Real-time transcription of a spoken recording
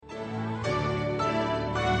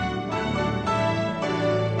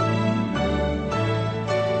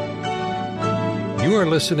You are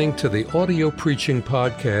listening to the audio preaching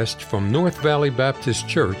podcast from North Valley Baptist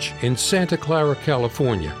Church in Santa Clara,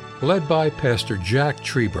 California, led by Pastor Jack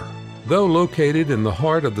Trieber. Though located in the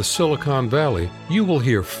heart of the Silicon Valley, you will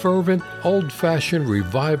hear fervent, old-fashioned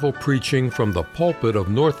revival preaching from the pulpit of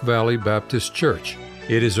North Valley Baptist Church.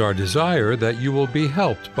 It is our desire that you will be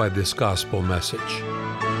helped by this gospel message.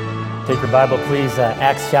 Take your Bible, please.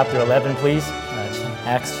 Acts chapter 11, please.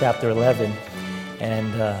 Acts chapter 11.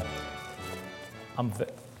 And I'm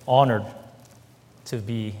honored to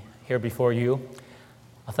be here before you.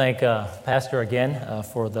 I thank Pastor again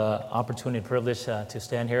for the opportunity and privilege to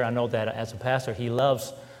stand here. I know that as a pastor, he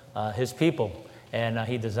loves his people, and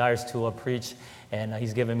he desires to preach, and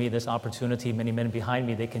he's given me this opportunity. Many men behind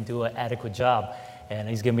me, they can do an adequate job, and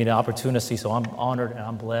he's given me the opportunity, so I'm honored and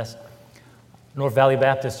I'm blessed. North Valley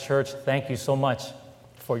Baptist Church, thank you so much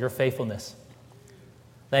for your faithfulness.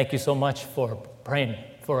 Thank you so much for praying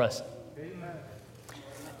for us. Amen.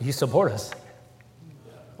 You support us.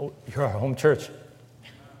 Oh, you're our home church.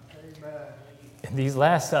 Amen. In these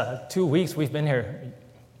last 2 weeks we've been here,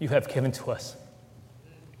 you have given to us.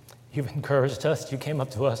 You've encouraged us. You came up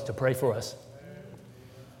to us to pray for us.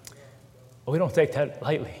 But we don't take that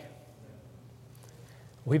lightly.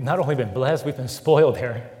 We've not only been blessed, we've been spoiled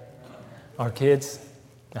here. Our kids,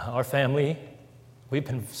 our family, we've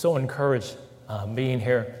been so encouraged being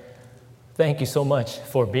here. Thank you so much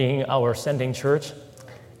for being our sending church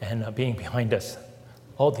and being behind us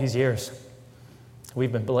all these years.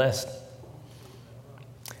 We've been blessed.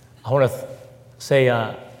 I want to say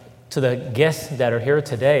to the guests that are here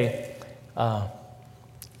today,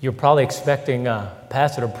 you're probably expecting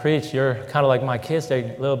Pastor to preach. You're kind of like my kids.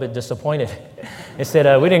 They're a little bit disappointed. They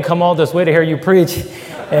said, we didn't come all this way to hear you preach.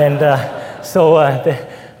 And so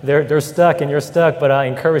they're stuck and you're stuck, but I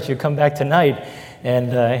encourage you to come back tonight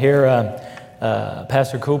and hear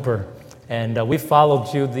Pastor Cooper. And we've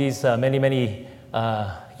followed you these many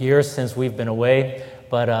years since we've been away,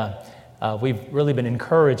 but we've really been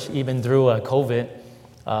encouraged even through COVID.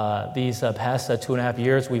 These past 2.5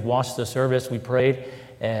 years, we've watched the service, we prayed,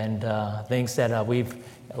 and things that we've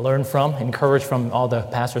learned from, encouraged from all the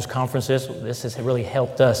pastors' conferences. This has really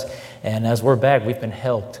helped us, and as we're back, we've been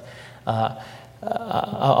helped. I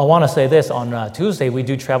want to say this, on Tuesday we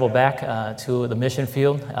do travel back to the mission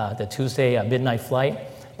field, the Tuesday midnight flight,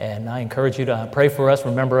 and I encourage you to pray for us,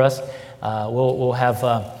 remember us. We'll have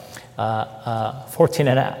 14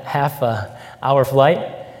 and a half hour flight,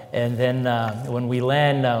 and then when we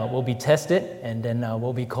land we'll be tested, and then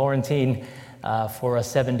we'll be quarantined for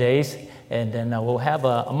 7 days, and then we'll have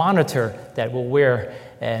a monitor that we'll wear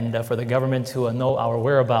and for the government to know our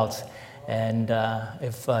whereabouts. And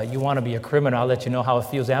if you want to be a criminal, I'll let you know how it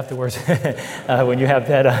feels afterwards when you have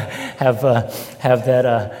that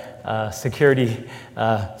security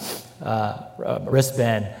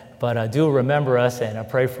wristband. But do remember us and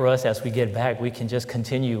pray for us as we get back. We can just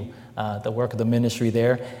continue the work of the ministry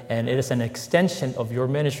there. And it is an extension of your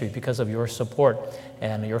ministry because of your support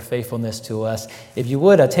and your faithfulness to us. If you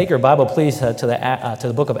would, take your Bible, please, to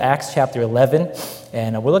the book of Acts, chapter 11.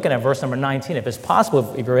 And we're looking at verse number 19. If it's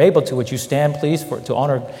possible, if you're able to, would you stand, please, to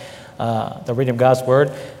honor the reading of God's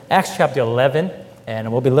Word. Acts chapter 11,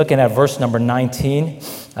 and we'll be looking at verse number 19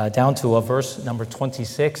 down to verse number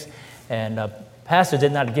 26. And Pastor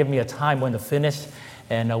did not give me a time when to finish.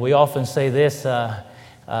 And we often say this,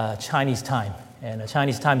 Chinese time. And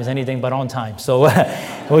Chinese time is anything but on time. So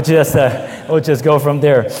we'll just go from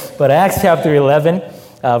there. But Acts chapter 11,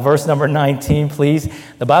 verse number 19, please.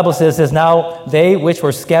 The Bible says, now they which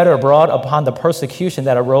were scattered abroad upon the persecution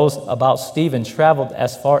that arose about Stephen traveled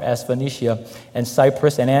as far as Phoenicia and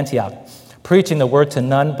Cyprus and Antioch, preaching the word to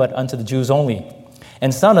none but unto the Jews only.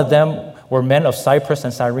 And some of them were men of Cyprus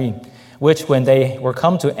and Cyrene, which when they were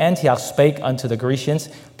come to Antioch spake unto the Grecians,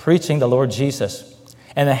 preaching the Lord Jesus.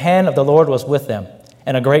 And the hand of the Lord was with them,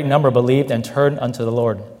 and a great number believed and turned unto the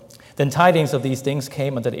Lord. Then tidings of these things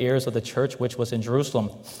came unto the ears of the church which was in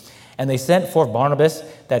Jerusalem. And they sent forth Barnabas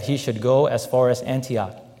that he should go as far as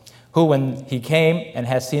Antioch, who when he came and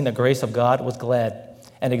had seen the grace of God was glad,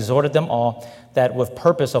 and exhorted them all that with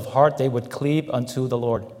purpose of heart they would cleave unto the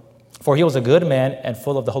Lord. For he was a good man and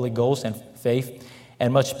full of the Holy Ghost and faith,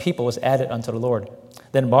 and much people was added unto the Lord.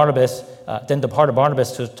 Then departed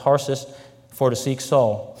Barnabas to Tarsus for to seek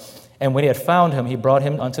Saul. And when he had found him, he brought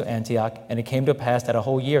him unto Antioch. And it came to pass that a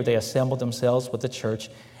whole year they assembled themselves with the church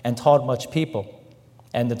and taught much people.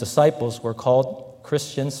 And the disciples were called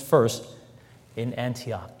Christians first in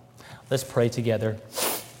Antioch. Let's pray together.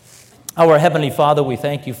 Our Heavenly Father, we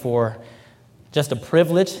thank you for just the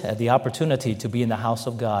privilege and the opportunity to be in the house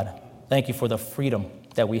of God. Thank you for the freedom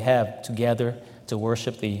that we have to gather to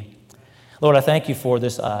worship thee. Lord, I thank you for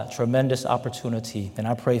this tremendous opportunity. And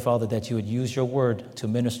I pray, Father, that you would use your word to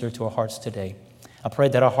minister to our hearts today. I pray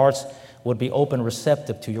that our hearts would be open,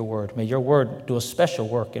 receptive to your word. May your word do a special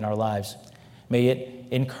work in our lives. May it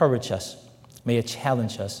encourage us. May it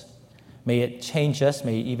challenge us. May it change us.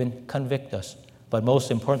 May it even convict us. But most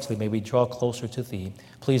importantly, may we draw closer to thee.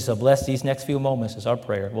 Please bless these next few moments is our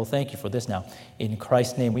prayer. Well, thank you for this now. In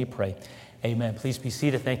Christ's name we pray. Amen. Please be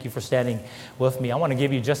seated. Thank you for standing with me. I want to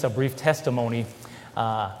give you just a brief testimony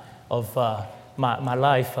of my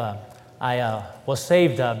life. I was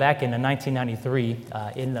saved back in 1993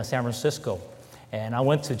 in San Francisco. And I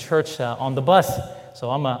went to church on the bus. So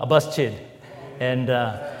I'm a bus kid. And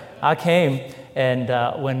I came, and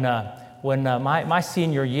when my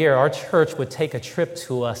senior year, our church would take a trip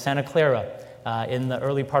to Santa Clara in the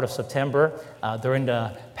early part of September during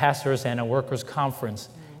the Pastors and Workers Conference.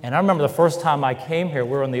 And I remember the first time I came here,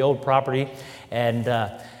 we were on the old property, and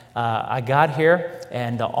I got here,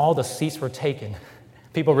 and all the seats were taken.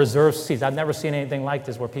 People reserved seats. I've never seen anything like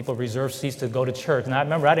this where people reserve seats to go to church. And I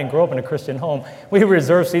remember I didn't grow up in a Christian home. We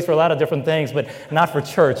reserved seats for a lot of different things, but not for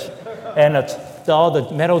church. And all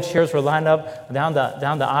the metal chairs were lined up down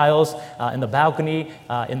the aisles, in the balcony,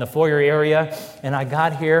 in the foyer area. And I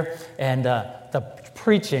got here, and the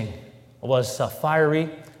preaching was fiery.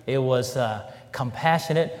 It was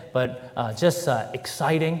compassionate, but just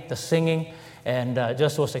exciting. The singing and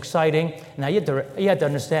just was exciting. Now you have to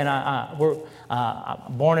understand, we're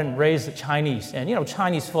born and raised Chinese, and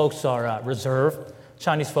Chinese folks are reserved.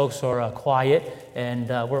 Chinese folks are quiet, and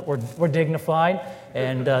we're dignified,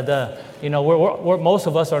 and we're most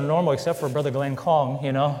of us are normal except for Brother Glenn Kong,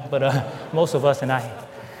 but most of us, and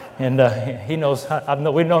he knows.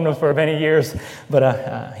 We've known him for many years, but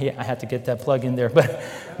I had to get that plug in there. But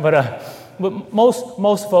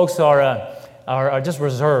most folks are just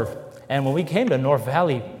reserved. And when we came to North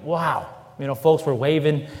Valley, wow, folks were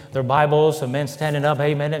waving their Bibles, some men standing up,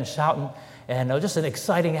 amen, and shouting, and just an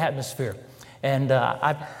exciting atmosphere. And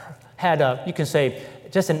I've had, you can say,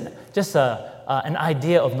 just an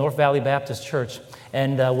idea of North Valley Baptist Church.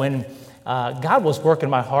 And when God was working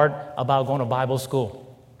my heart about going to Bible school,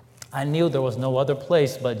 I knew there was no other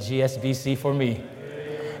place but GSBC for me.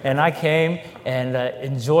 And I came and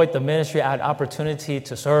enjoyed the ministry. I had opportunity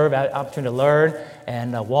to serve, I had opportunity to learn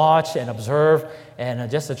and watch and observe, and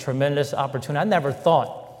just a tremendous opportunity. I never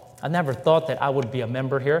thought that I would be a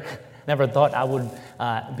member here. Never thought I would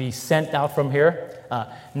be sent out from here.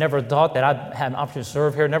 Never thought that I'd have an opportunity to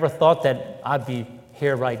serve here. Never thought that I'd be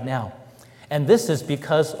here right now. And this is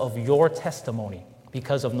because of your testimony,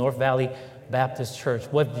 because of North Valley Baptist Church,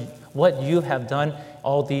 what you have done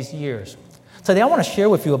all these years. Today I want to share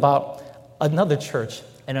with you about another church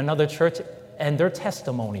and their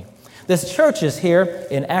testimony. This church is here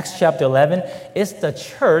in Acts chapter 11. It's the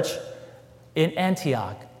church in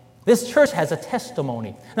Antioch. This church has a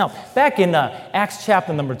testimony. Now, back in Acts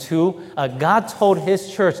chapter number 2, God told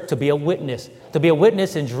his church to be a witness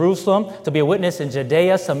in Jerusalem, to be a witness in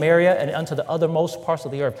Judea, Samaria, and unto the uttermost parts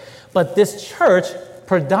of the earth. But this church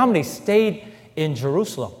predominantly stayed in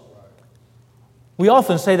Jerusalem. We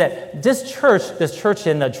often say that this church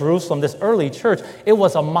in Jerusalem, this early church, it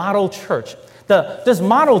was a model church. This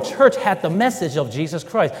model church had the message of Jesus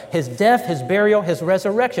Christ, his death, his burial, his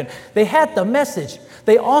resurrection. They had the message.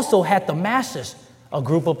 They also had the masses, a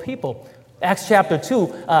group of people. Acts chapter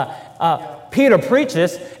 2, Peter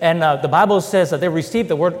preaches, and the Bible says that they received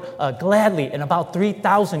the word gladly, and about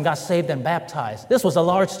 3,000 got saved and baptized. This was a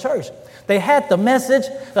large church. They had the message,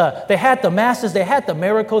 they had the masses, they had the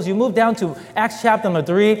miracles. You move down to Acts chapter number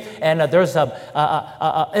 3, and there's an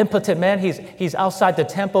impotent man. He's outside the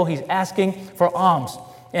temple. He's asking for alms.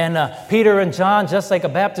 And Peter and John, just like a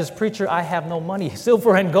Baptist preacher, I have no money.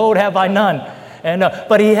 Silver and gold have I none. And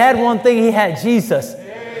but he had one thing. He had Jesus.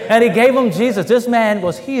 And he gave him Jesus. This man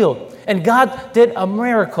was healed. And God did a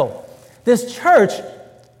miracle. This church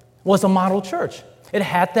was a model church. It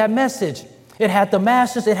had that message. It had the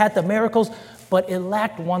masses, it had the miracles, but it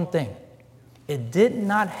lacked one thing. It did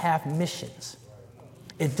not have missions.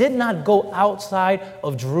 It did not go outside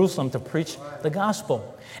of Jerusalem to preach the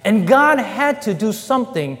gospel. And God had to do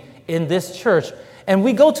something in this church. And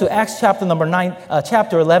we go to Acts chapter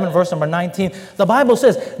 11, verse number 19. The Bible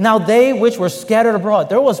says, now they which were scattered abroad,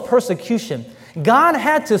 there was persecution. God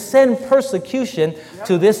had to send persecution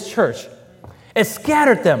to this church. It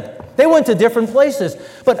scattered them. They went to different places.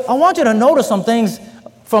 But I want you to notice some things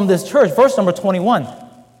from this church. Verse number 21.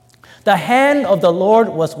 The hand of the Lord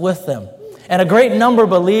was with them, and a great number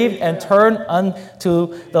believed and turned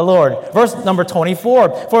unto the Lord. Verse number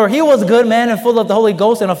 24. For he was a good man and full of the Holy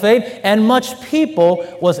Ghost and of faith, and much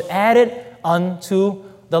people was added unto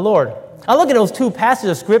the Lord. I look at those two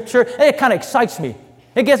passages of Scripture, and it kind of excites me.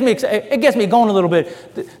 It gets me going a little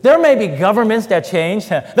bit. There may be governments that change.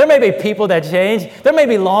 There may be people that change. There may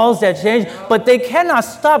be laws that change, but they cannot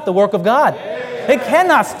stop the work of God. It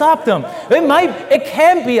cannot stop them. It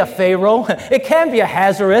can be a Pharaoh. It can be a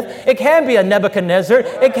Hazareth. It can be a Nebuchadnezzar.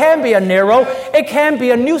 It can be a Nero. It can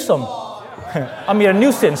be a Newsom. I mean, a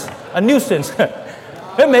nuisance. A nuisance.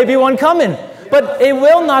 There may be one coming, but it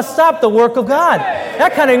will not stop the work of God.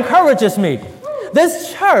 That kind of encourages me.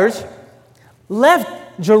 This church left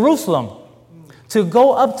Jerusalem to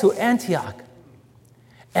go up to Antioch,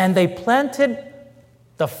 and they planted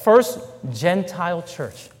the first Gentile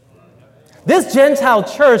church. This Gentile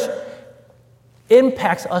church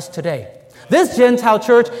impacts us today. This Gentile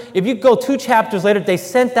church, if you go 2 chapters later, they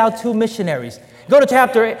sent out 2 missionaries. Go to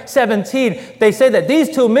chapter 17, they say that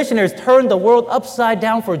these 2 missionaries turned the world upside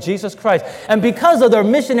down for Jesus Christ. And because of their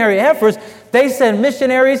missionary efforts, they sent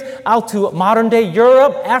missionaries out to modern-day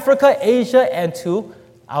Europe, Africa, Asia, and to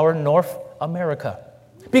our North America.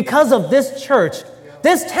 Because of this church,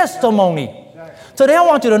 this testimony. Today I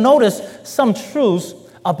want you to notice some truths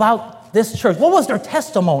about this church. What was their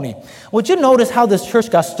testimony? Would you notice how this church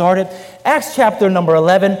got started? Acts chapter number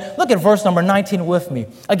 11. Look at verse number 19 with me.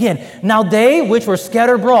 Again, now they which were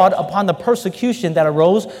scattered abroad upon the persecution that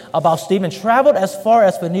arose about Stephen traveled as far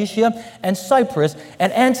as Phoenicia and Cyprus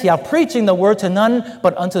and Antioch, preaching the word to none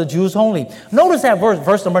but unto the Jews only. Notice that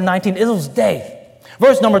verse number 19. It was they.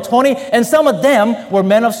 Verse number 20, and some of them were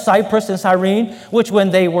men of Cyprus and Cyrene, which when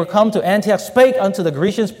they were come to Antioch spake unto the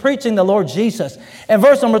Grecians, preaching the Lord Jesus. And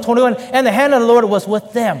verse number 21, and the hand of the Lord was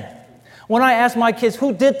with them. When I asked my kids,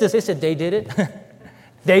 who did this? They said, they did it.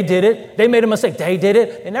 They did it. They made a mistake. They did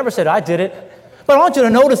it. They never said, I did it. But I want you to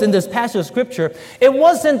notice in this passage of Scripture, it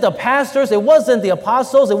wasn't the pastors, it wasn't the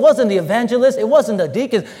apostles, it wasn't the evangelists, it wasn't the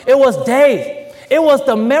deacons, it was they. It was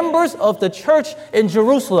the members of the church in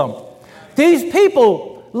Jerusalem. These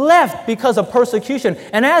people left because of persecution.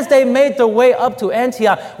 And as they made their way up to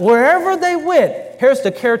Antioch, wherever they went, here's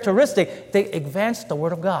the characteristic, they advanced the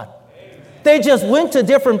word of God. They just went to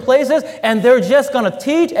different places, and they're just going to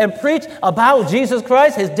teach and preach about Jesus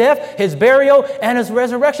Christ, His death, His burial, and His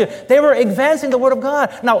resurrection. They were advancing the word of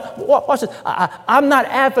God. Now, watch this. I'm not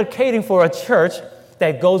advocating for a church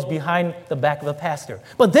that goes behind the back of a pastor.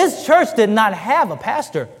 But this church did not have a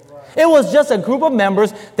pastor. It was just a group of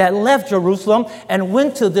members that left Jerusalem and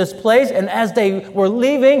went to this place. And as they were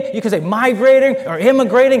leaving, you could say migrating or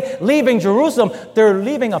immigrating, leaving Jerusalem, they're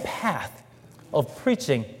leaving a path of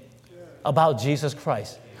preaching about Jesus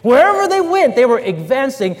Christ. Wherever they went, they were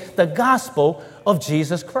advancing the gospel of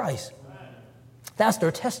Jesus Christ. That's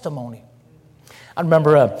their testimony. I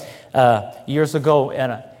remember years ago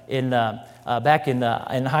back in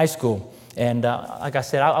high school, and like I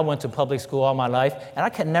said, I went to public school all my life, and I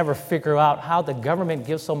could never figure out how the government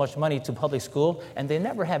gives so much money to public school, and they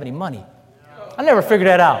never have any money. I never figured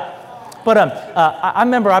that out. But I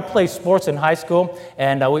remember I played sports in high school,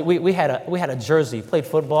 and we had a jersey, played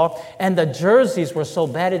football, and the jerseys were so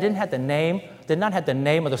bad it did not have the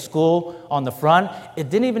name of the school on the front. It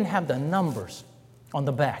didn't even have the numbers on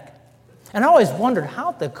the back. And I always wondered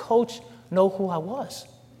how the coach know who I was.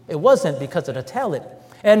 It wasn't because of the talent.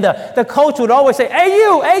 And the coach would always say, hey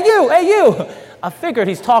you, hey you, hey you. I figured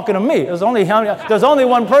he's talking to me. There's only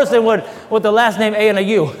one person with the last name A and a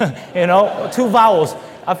U, 2 vowels.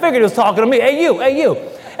 I figured he was talking to me, hey you, hey you.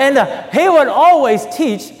 And he would always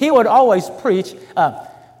teach, he would always preach,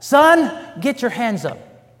 son, get your hands up.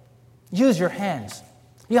 Use your hands.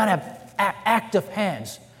 You got to have active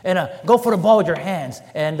hands. And go for the ball with your hands.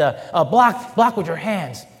 And block with your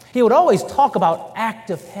hands. He would always talk about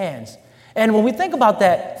active hands. And when we think about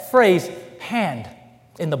that phrase, hand,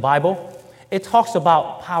 in the Bible, it talks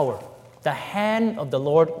about power. The hand of the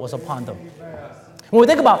Lord was upon them. When we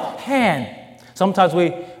think about hand, sometimes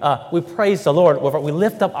we praise the Lord, we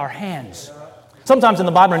lift up our hands. Sometimes in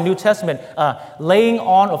the Bible, in the New Testament, laying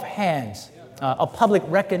on of hands, a public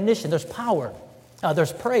recognition. There's power.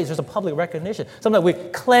 There's praise. There's a public recognition. Sometimes we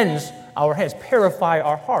cleanse our hands, purify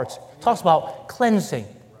our hearts. It talks about cleansing.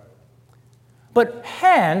 But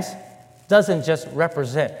hands doesn't just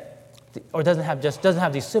represent, or doesn't have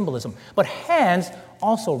the symbolism. But hands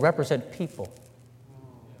also represent people.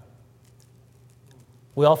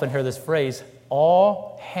 We often hear this phrase,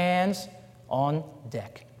 all hands on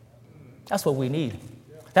deck. That's what we need.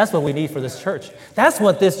 That's what we need for this church. That's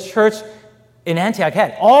what this church in Antioch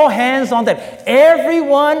had. All hands on deck.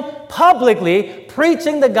 Everyone publicly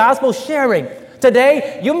preaching the gospel, sharing.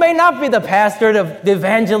 Today, you may not be the pastor, the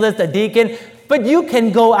evangelist, the deacon, but you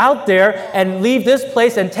can go out there and leave this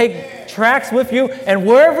place and take tracts with you, and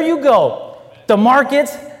wherever you go, the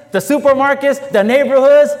markets, the supermarkets, the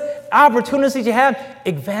neighborhoods, opportunities you have,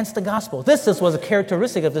 advance the gospel. This was a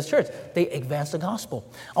characteristic of this church. They advanced the gospel.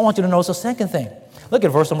 I want you to notice the second thing. Look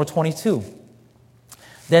at verse number 22.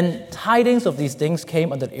 Then tidings of these things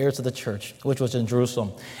came unto the ears of the church, which was in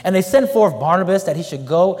Jerusalem. And they sent forth Barnabas that he should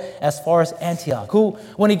go as far as Antioch, who,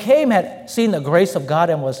 when he came, had seen the grace of God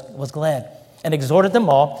and was glad, and exhorted them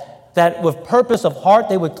all that with purpose of heart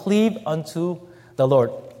they would cleave unto the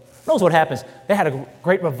Lord. Notice what happens. They had a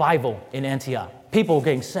great revival in Antioch. People were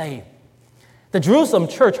getting saved. The Jerusalem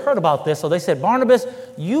church heard about this, so they said, Barnabas,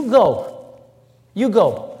 you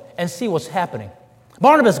go and see what's happening.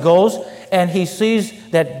 Barnabas goes and he sees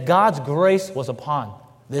that God's grace was upon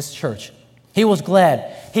this church. He was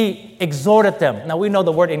glad. He exhorted them. Now we know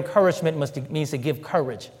the word encouragement means to give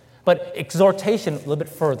courage, but exhortation a little bit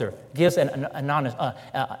further gives an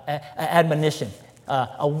admonition,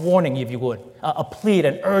 a warning, if you would, a plea,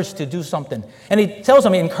 an urge to do something. And he tells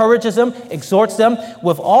them, he encourages them, exhorts them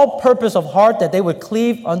with all purpose of heart that they would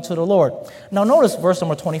cleave unto the Lord. Now notice verse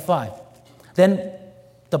number 25. Then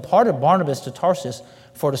departed Barnabas to Tarsus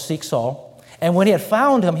for to seek Saul. And when he had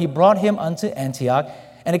found him, he brought him unto Antioch.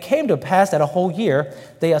 And it came to pass that a whole year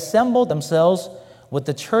they assembled themselves with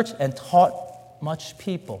the church and taught much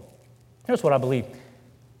people. Here's what I believe.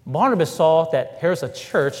 Barnabas saw that here's a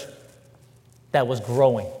church that was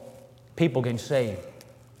growing. People getting saved.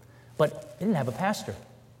 But it didn't have a pastor.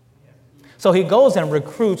 So he goes and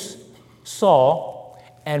recruits Saul.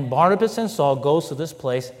 And Barnabas and Saul goes to this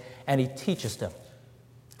place and he teaches them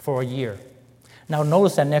for a year. Now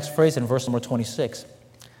notice that next phrase in verse number 26.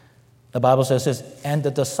 The Bible says this, and the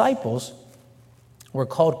disciples were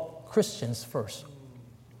called Christians first.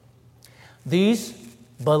 These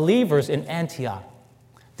believers in Antioch,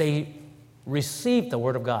 they received the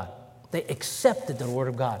word of God. They accepted the word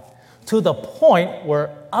of God to the point where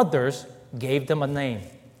others gave them a name,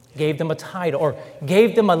 gave them a title, or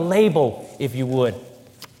gave them a label, if you would.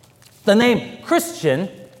 The name Christian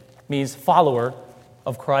means follower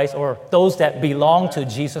of Christ, or those that belong to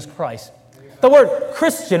Jesus Christ. The word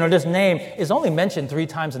Christian, or this name, is only mentioned 3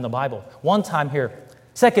 times in the Bible. One time here.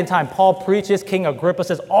 Second time, Paul preaches, King Agrippa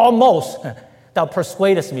says, almost thou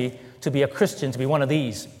persuadest me to be a Christian, to be one of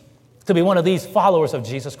these followers of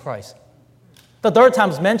Jesus Christ. The third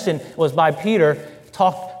time mentioned was by Peter,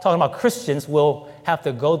 talking about Christians will have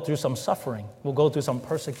to go through some suffering, will go through some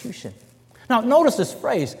persecution. Now, notice this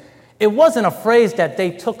phrase. It wasn't a phrase that they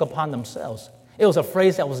took upon themselves. It was a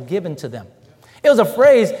phrase that was given to them. It was a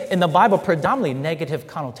phrase in the Bible predominantly negative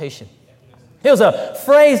connotation. It was a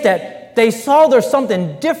phrase that they saw there's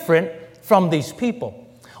something different from these people.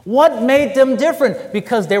 What made them different?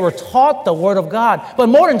 Because they were taught the Word of God. But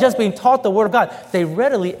more than just being taught the Word of God, they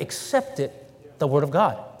readily accepted the Word of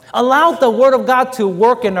God. Allowed the Word of God to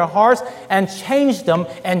work in their hearts and change them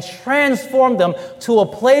and transform them to a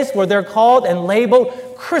place where they're called and labeled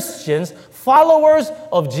Christians, followers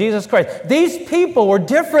of Jesus Christ. These people were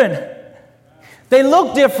different. They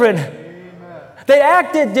looked different. They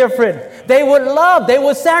acted different. They would love, they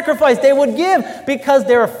would sacrifice, they would give because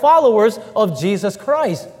they're followers of Jesus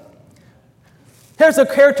Christ. Here's a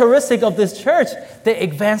characteristic of this church. They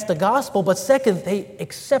advanced the gospel, but second, they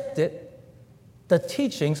accepted the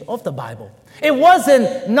teachings of the Bible. It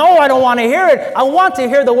wasn't, no, I don't want to hear it. I want to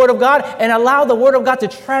hear the Word of God and allow the Word of God to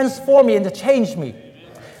transform me and to change me.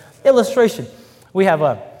 Illustration. We had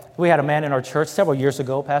a man in our church several years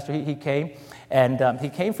ago, Pastor. He came, and he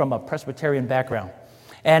came from a Presbyterian background.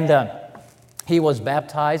 And he was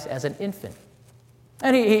baptized as an infant.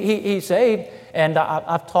 And he's saved, and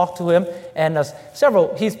I've talked to him, and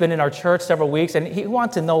he's been in our church several weeks, and he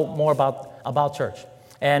wanted to know more about church.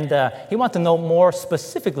 And he wanted to know more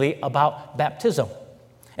specifically about baptism.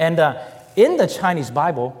 And in the Chinese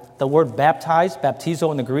Bible, the word baptize,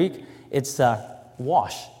 baptizo in the Greek, it's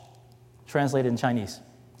wash, translated in Chinese.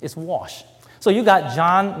 It's wash. So you got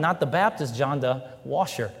John, not the Baptist, John the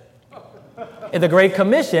washer. In the Great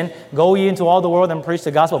Commission, go ye into all the world and preach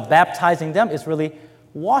the gospel, baptizing them is really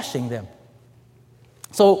washing them.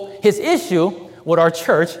 So his issue with our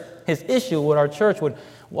church would,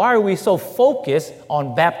 why are we so focused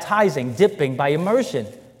on baptizing, dipping by immersion?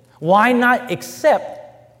 Why not accept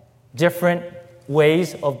different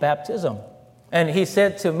ways of baptism? And he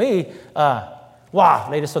said to me,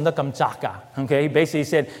 okay, he basically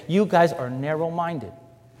said, you guys are narrow-minded.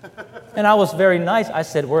 And I was very nice. I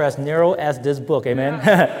said, we're as narrow as this book, amen?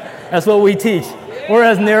 That's what we teach. We're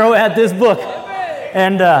as narrow as this book.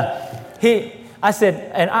 And I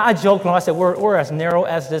said, and I joked when I said, we're as narrow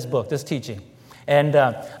as this book, this teaching. And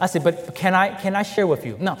I said, but can I share with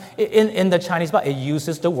you? No, in the Chinese Bible, it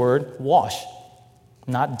uses the word wash.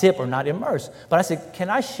 not dip or not immerse. But I said, can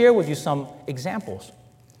I share with you some examples?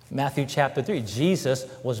 Matthew chapter 3, Jesus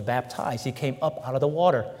was baptized. He came up out of the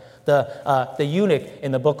water. The eunuch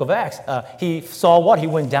in the book of Acts, he saw what? He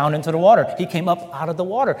went down into the water. He came up out of the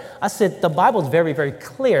water. I said, the Bible is very, very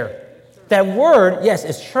clear. That word, yes,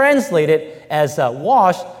 is translated as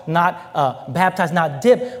washed, not baptized, not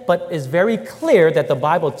dipped, but it's very clear that the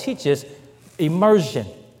Bible teaches immersion.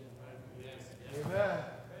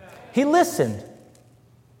 He listened.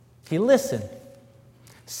 He listened.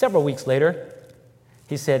 Several weeks later,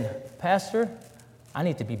 he said, Pastor, I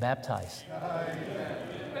need to be baptized.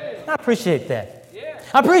 I appreciate that.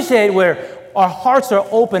 I appreciate where our hearts are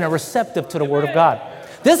open and receptive to the Word of God.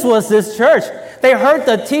 This was this church. They heard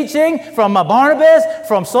the teaching from Barnabas,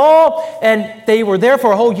 from Saul, and they were there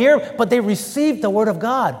for a whole year, but they received the Word of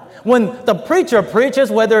God. When the preacher preaches,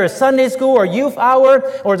 whether it's Sunday school or youth hour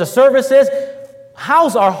or the services,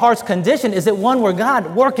 how's our heart's condition? Is it one where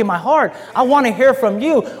God, work in my heart? I want to hear from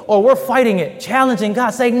you. Or we're fighting it, challenging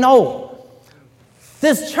God, saying no.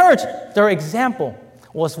 This church, their example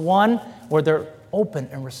was one where they're open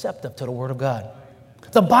and receptive to the Word of God.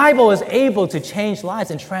 The Bible is able to change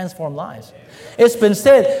lives and transform lives. It's been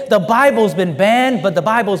said the Bible's been banned, but the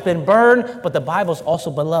Bible's been burned, but the Bible's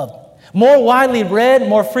also beloved. More widely read,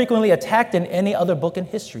 more frequently attacked than any other book in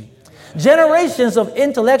history. Generations of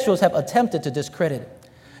intellectuals have attempted to discredit it.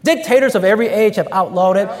 Dictators of every age have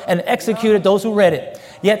outlawed it and executed those who read it.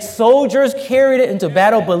 Yet soldiers carried it into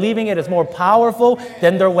battle, believing it is more powerful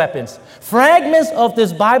than their weapons. Fragments of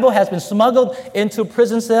this Bible has been smuggled into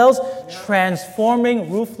prison cells,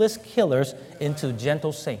 transforming ruthless killers into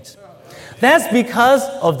gentle saints. That's because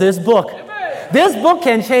of this book. This book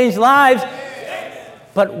can change lives,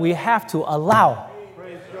 but we have to allow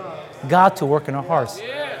God to work in our hearts.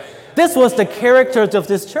 This was the character of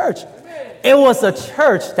this church. It was a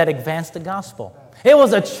church that advanced the gospel. It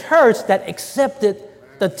was a church that accepted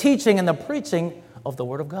the teaching and the preaching of the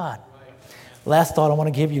Word of God. Last thought I want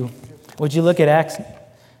to give you. Would you look at Acts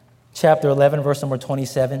chapter 11, verse number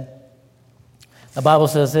 27? The Bible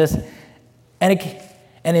says this, And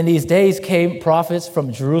in these days came prophets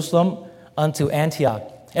from Jerusalem unto Antioch.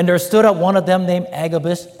 And there stood up one of them named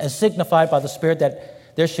Agabus, and signified by the Spirit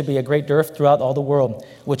that there should be a great dearth throughout all the world,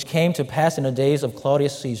 which came to pass in the days of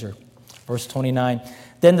Claudius Caesar. Verse 29,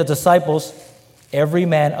 Then the disciples, every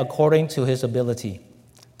man according to his ability,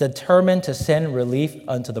 determined to send relief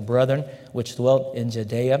unto the brethren which dwelt in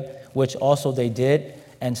Judea, which also they did,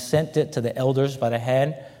 and sent it to the elders by the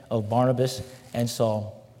hand of Barnabas and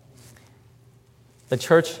Saul. The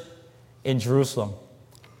church in Jerusalem,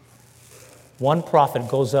 one prophet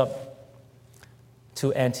goes up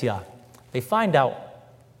to Antioch. They find out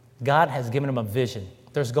God has given them a vision.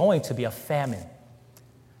 There's going to be a famine.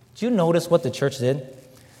 Do you notice what the church did?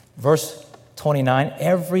 Verse 29,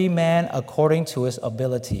 every man according to his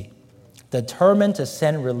ability, determined to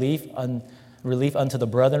send relief unto the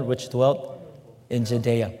brethren which dwelt in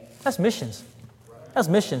Judea. That's missions. That's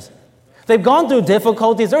missions. They've gone through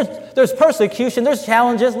difficulties. There's persecution. There's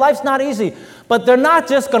challenges. Life's not easy. But they're not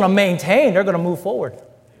just going to maintain. They're going to move forward.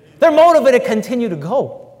 They're motivated to continue to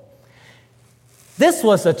go. This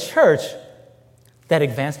was a church that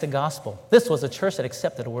advanced the gospel. This was a church that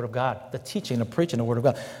accepted the Word of God, the teaching, the preaching of the Word of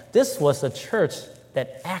God. This was a church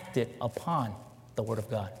that acted upon the Word of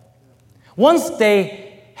God. Once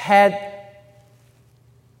they had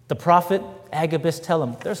the prophet Agabus tell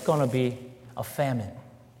them, there's going to be a famine,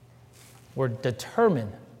 we're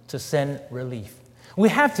determined to send relief. We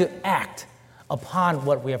have to act upon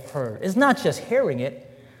what we have heard. It's not just hearing it,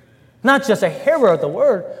 not just a hearer of the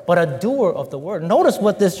word, but a doer of the word. Notice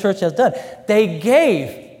what this church has done. They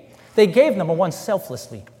gave, number one,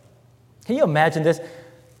 selflessly. Can you imagine this?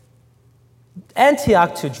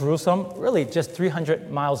 Antioch to Jerusalem, really just 300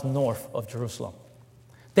 miles north of Jerusalem.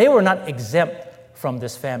 They were not exempt from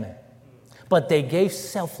this famine, but they gave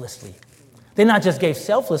selflessly. They not just gave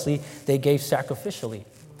selflessly, they gave sacrificially.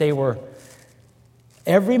 They were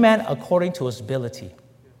every man according to his ability.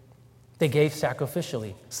 They gave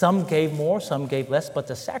sacrificially. Some gave more, some gave less, but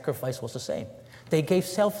the sacrifice was the same. They gave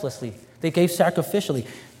selflessly. They gave sacrificially.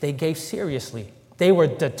 They gave seriously. They were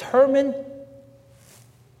determined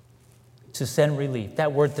to send relief.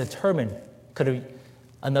 That word determined,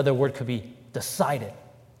 another word could be decided,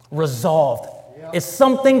 resolved. It's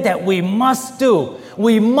something that we must do.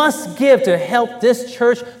 We must give to help this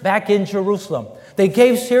church back in Jerusalem. They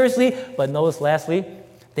gave seriously, but notice lastly,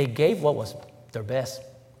 they gave what was their best.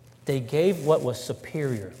 They gave what was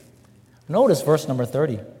superior. Notice verse number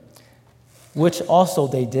 30. Which also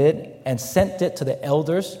they did, and sent it to the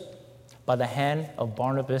elders by the hand of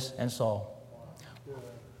Barnabas and Saul.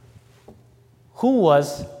 Who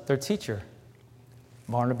was their teacher?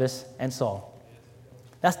 Barnabas and Saul.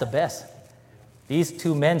 That's the best. These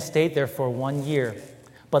two men stayed there for 1 year,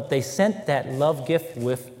 but they sent that love gift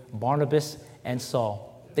with Barnabas and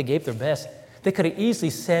Saul. They gave their best. They could have easily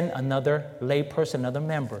sent another lay person, another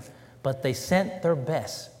member, but they sent their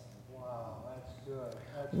best. Wow, that's good.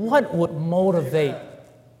 What would motivate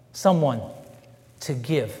someone to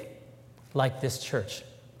give like this church?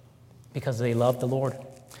 Because they love the Lord.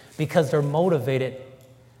 Because they're motivated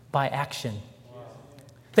by action.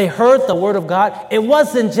 They heard the word of God. It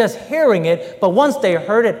wasn't just hearing it, but once they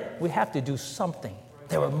heard it, we have to do something.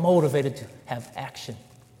 They were motivated to have action.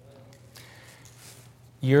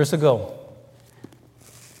 Years ago,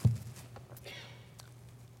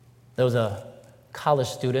 there was a college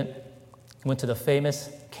student who went to the famous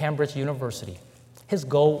Cambridge University. His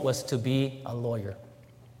goal was to be a lawyer.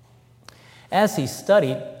 As he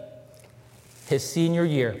studied his senior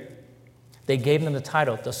year, they gave him the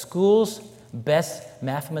title, the school's best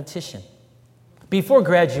mathematician. Before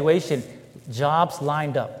graduation, jobs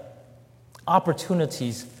lined up.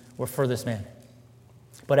 Opportunities were for this man.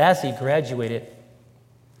 But as he graduated,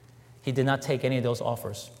 he did not take any of those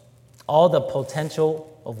offers. All the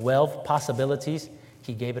potential of wealth, possibilities,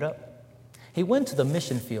 he gave it up. He went to the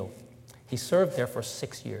mission field. He served there for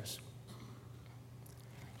 6 years.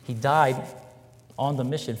 He died on the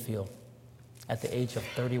mission field at the age of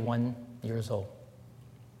 31 years old.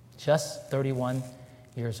 Just 31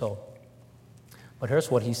 years old. But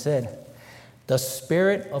here's what he said. The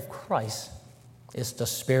Spirit of Christ is the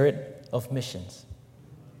spirit of missions.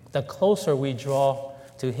 The closer we draw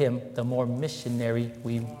to Him, the more missionary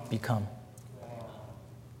we become.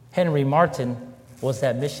 Henry Martyn was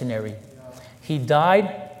that missionary. He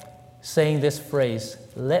died saying this phrase,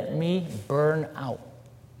 "Let me burn out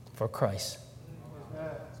for Christ."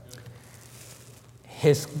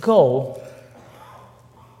 His goal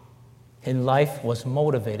in life was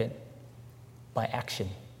motivated by action.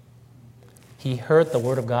 He heard the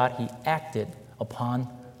Word of God. He acted upon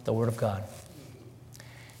the Word of God.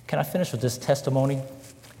 Can I finish with this testimony?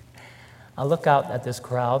 I look out at this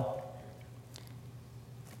crowd,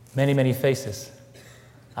 many, many faces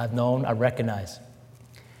I've known, I recognize.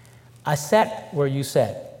 I sat where you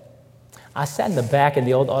sat. I sat in the back in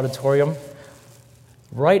the old auditorium,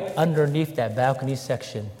 right underneath that balcony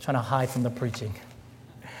section, trying to hide from the preaching.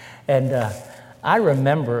 And I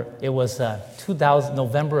remember it was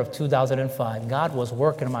November of 2005. God was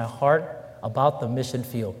working in my heart about the mission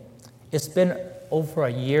field. It's been over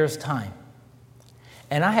a year's time.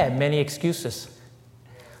 And I had many excuses.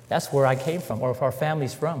 That's where I came from, or where our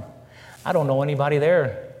family's from. I don't know anybody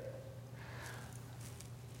there.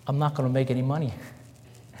 I'm not going to make any money.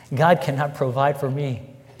 God cannot provide for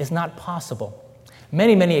me. It's not possible.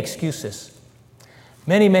 Many, many excuses.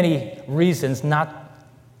 Many, many reasons not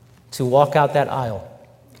to walk out that aisle,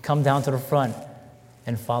 come down to the front,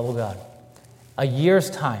 and follow God. A year's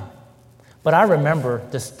time. But I remember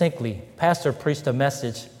distinctly, Pastor preached a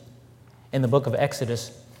message in the book of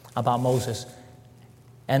Exodus about Moses.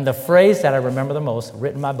 And the phrase that I remember the most,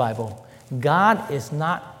 written in my Bible, God is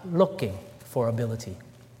not looking for ability,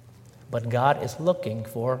 but God is looking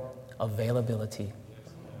for availability.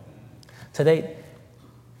 Today,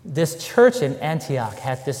 this church in Antioch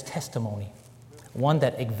had this testimony, one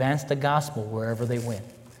that advanced the gospel wherever they went,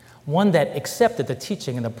 one that accepted the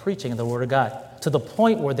teaching and the preaching of the Word of God to the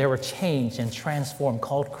point where they were changed and transformed,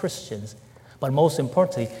 called Christians. But most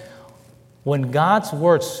importantly, when God's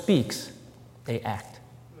Word speaks, they act.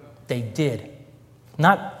 They did.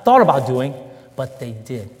 Not thought about doing, but they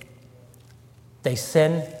did. They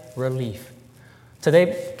send relief.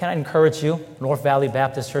 Today, can I encourage you, North Valley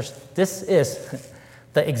Baptist Church, this is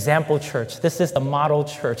the example church. This is the model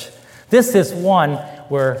church. This is one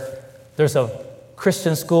where there's a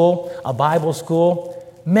Christian school, a Bible school,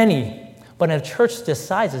 many. But in a church this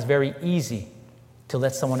size, it's very easy to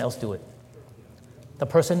let someone else do it. The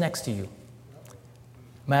person next to you.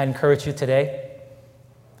 May I encourage you today?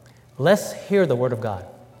 Let's hear the Word of God.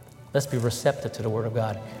 Let's be receptive to the Word of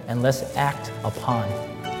God, and let's act upon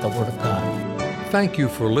the Word of God. Thank you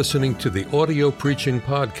for listening to the audio preaching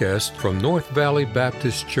podcast from North Valley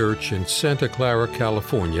Baptist Church in Santa Clara,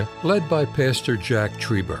 California, led by Pastor Jack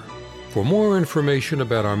Trieber. For more information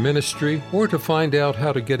about our ministry or to find out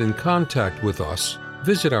how to get in contact with us,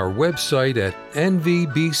 visit our website at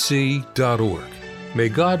nvbc.org. May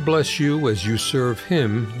God bless you as you serve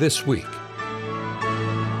Him this week.